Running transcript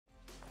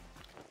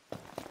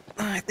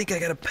I think I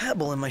got a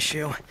pebble in my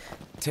shoe.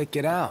 Take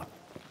it out.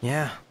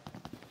 Yeah.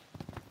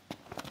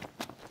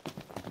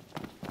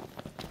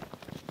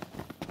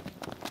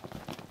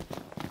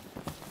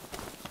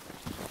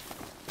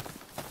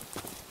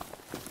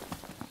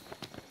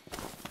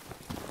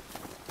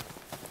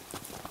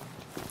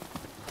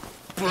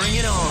 Bring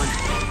it on.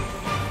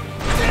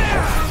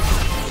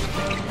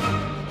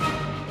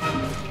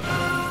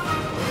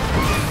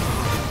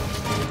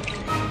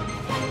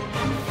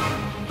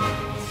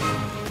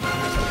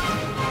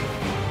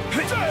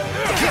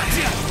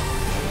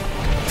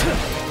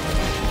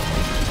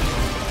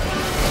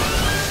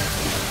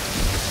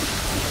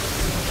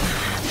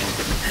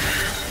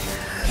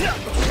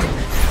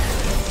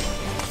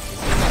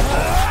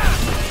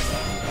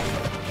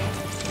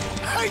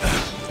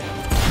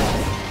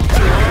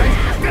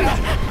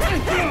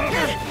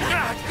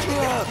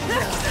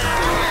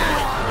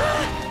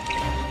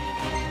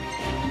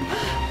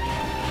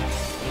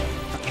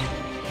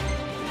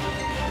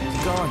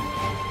 Gone.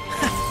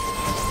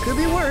 Could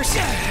be worse.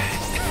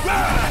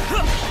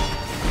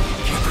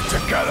 Keep it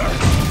together.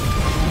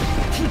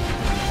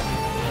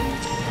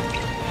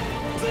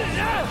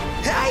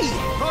 Hey!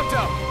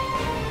 Pronto!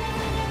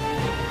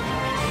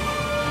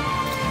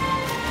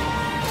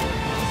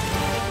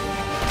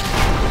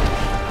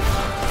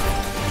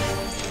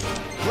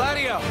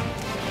 Gladio!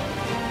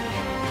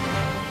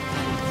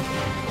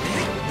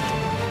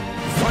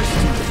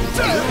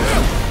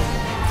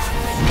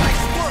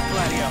 Nice work,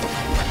 Gladio!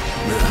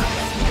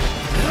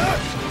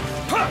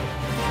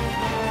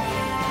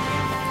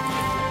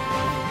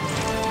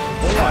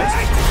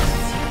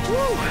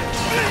 Woo!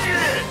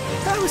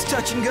 That was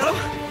touch and go.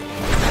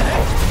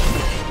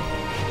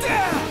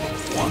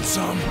 Want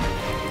some?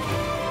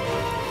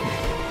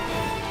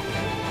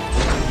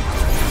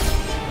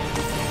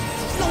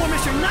 No one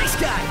miss your nice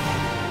guy.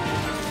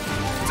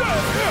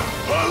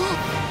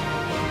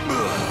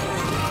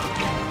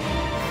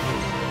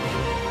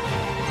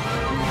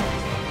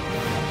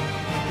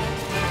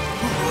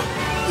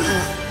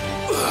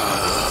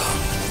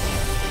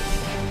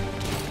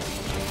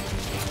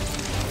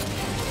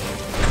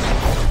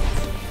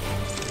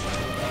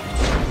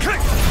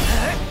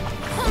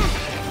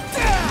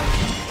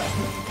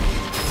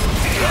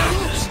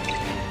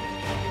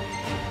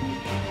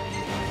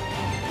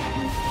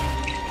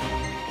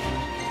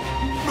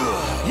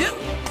 Yep.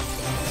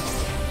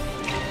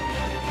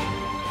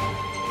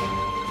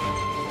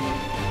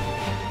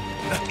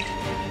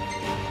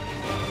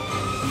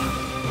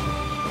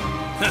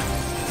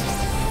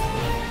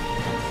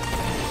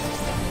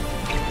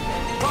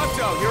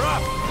 Pronto, you're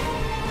up!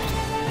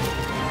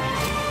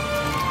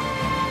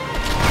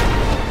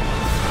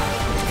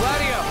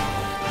 Gladio!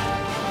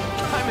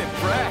 I'm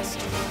impressed.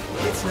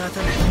 It's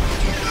nothing.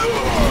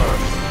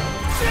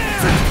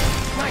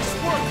 Nice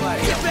work,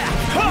 Gladio! Get back!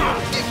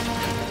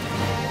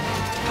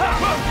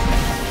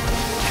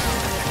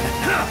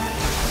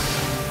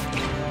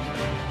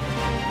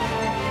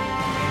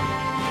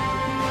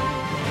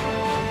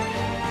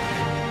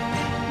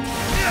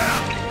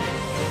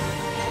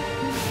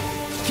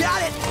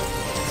 Got it!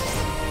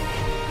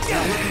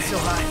 Not looking so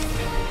hot.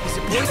 Is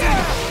it poison?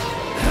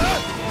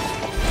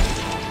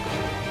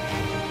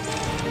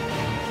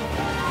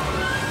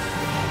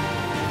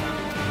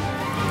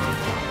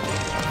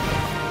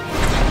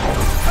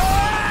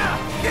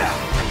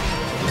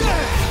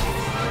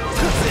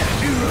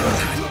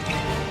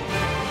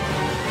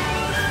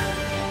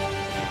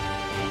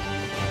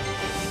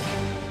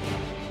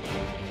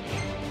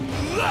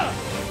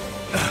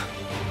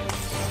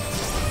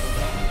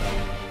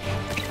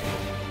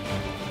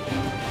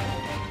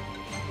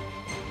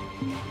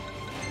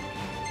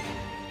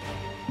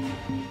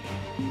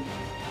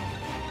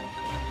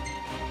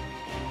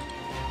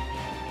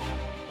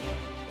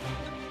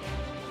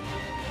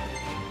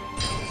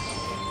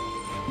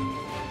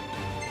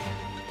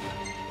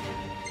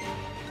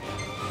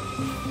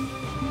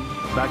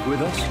 Back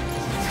with us?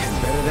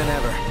 Better than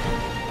ever.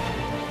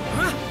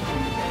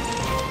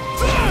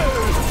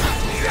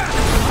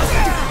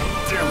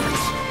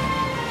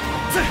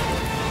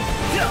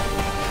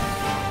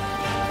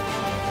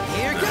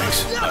 Here goes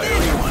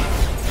nothing!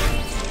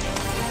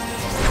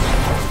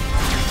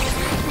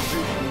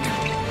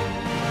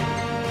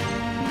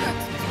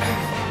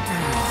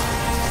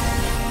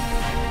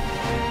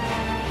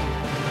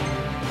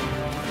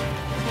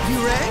 You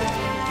ready?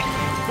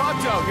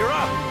 Pronto, you're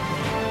up!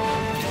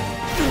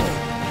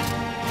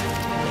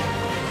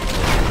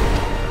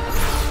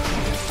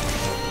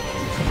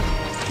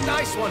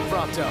 Nice one,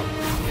 Pronto!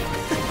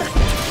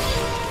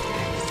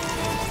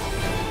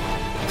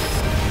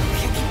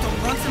 Can't keep the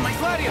runs in my...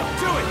 Gladio,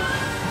 do it!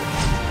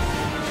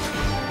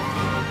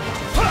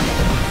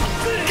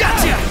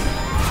 Gotcha!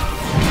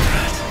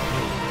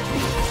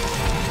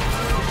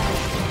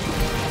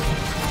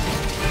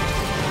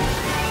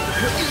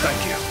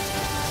 Thank you.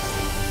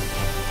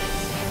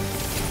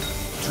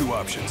 Two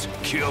options,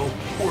 kill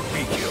or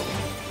be killed.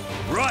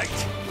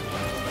 Right!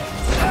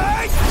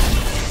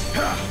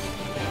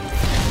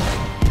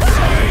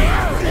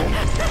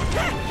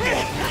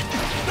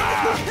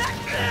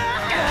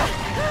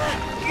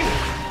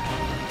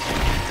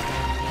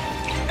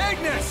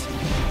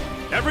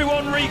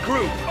 Everyone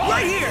regroup!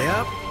 Right here!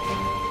 Yep.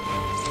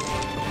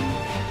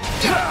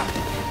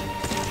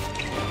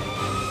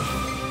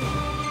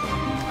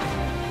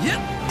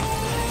 Yep.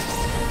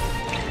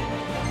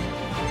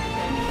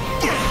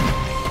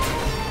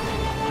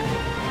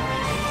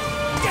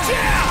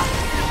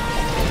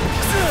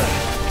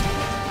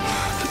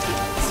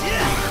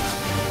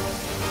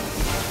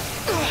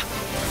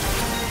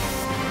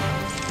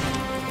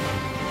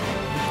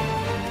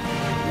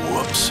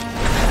 Whoops.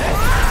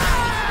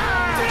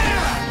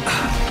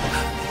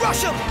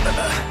 Rush him!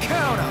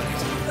 Count on it.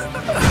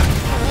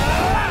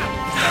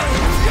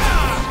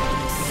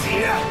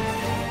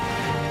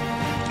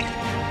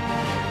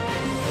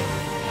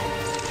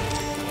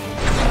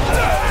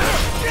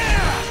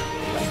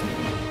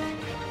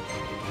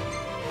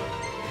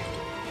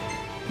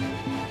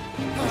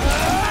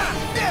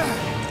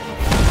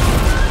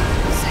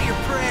 Say your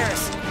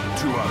prayers.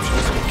 2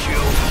 options,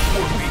 kill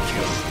or be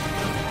killed.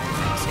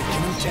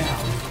 Taking him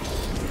down.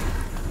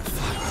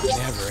 Thought it would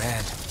never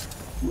end.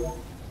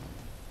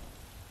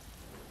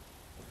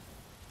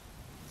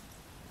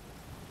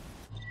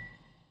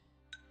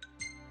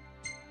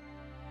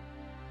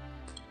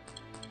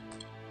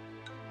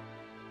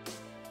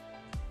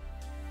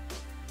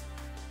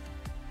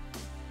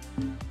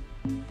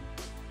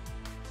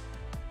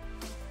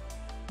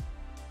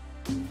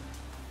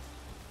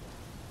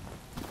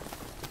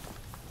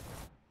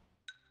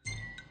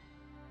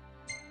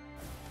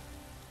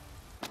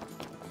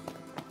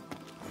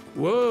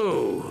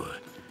 Whoa!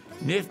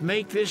 Niff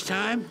make this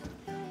time?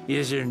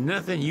 Is there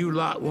nothing you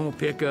lot won't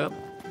pick up?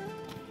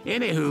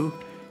 Anywho,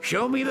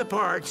 show me the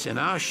parts and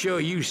I'll show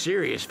you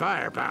serious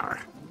firepower.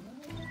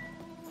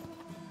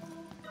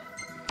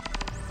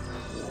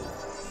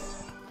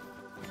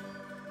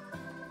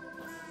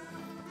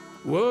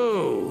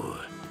 Whoa!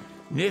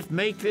 Niff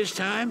make this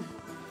time?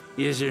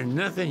 Is there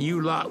nothing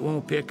you lot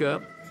won't pick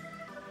up?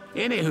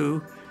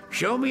 Anywho,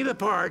 show me the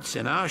parts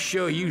and I'll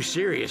show you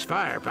serious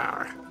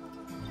firepower.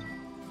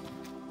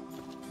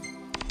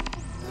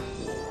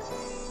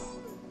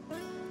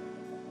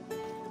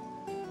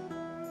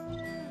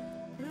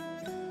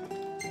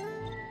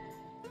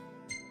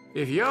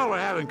 If y'all are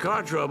having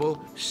car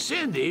trouble,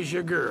 Cindy's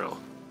your girl.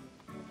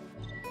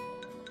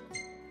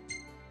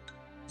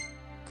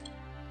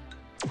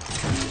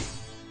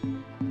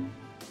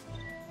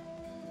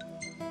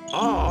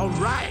 All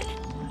right.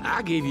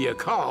 I'll give you a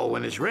call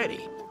when it's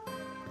ready.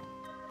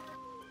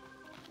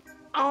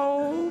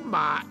 Oh,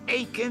 my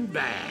aching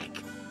back.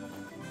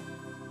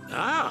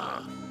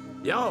 Ah,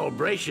 y'all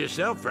brace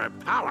yourself for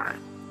power.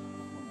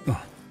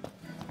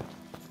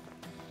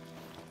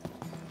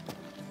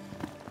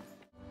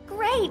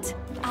 Great!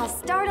 I'll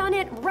start on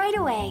it right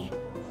away.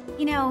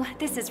 You know,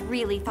 this is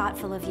really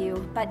thoughtful of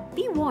you, but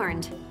be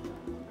warned.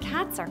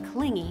 Cats are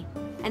clingy,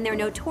 and they're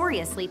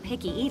notoriously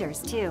picky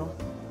eaters, too.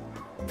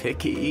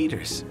 Picky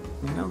eaters.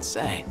 You don't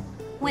say.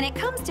 When it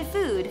comes to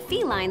food,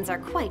 felines are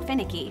quite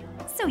finicky,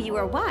 so you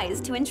are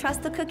wise to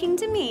entrust the cooking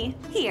to me.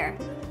 Here.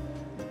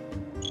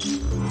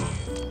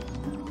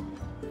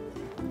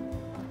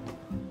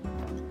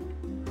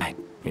 Right,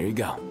 here you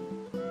go.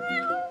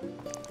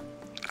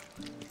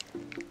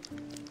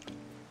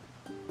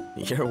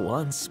 You're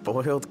one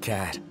spoiled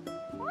cat.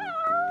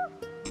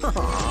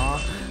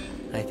 Aww,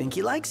 I think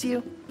he likes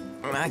you.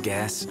 I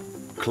guess.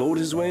 Clawed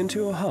his way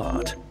into a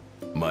heart.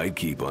 Might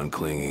keep on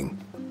clinging.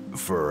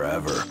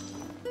 Forever.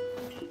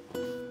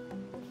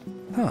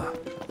 Huh.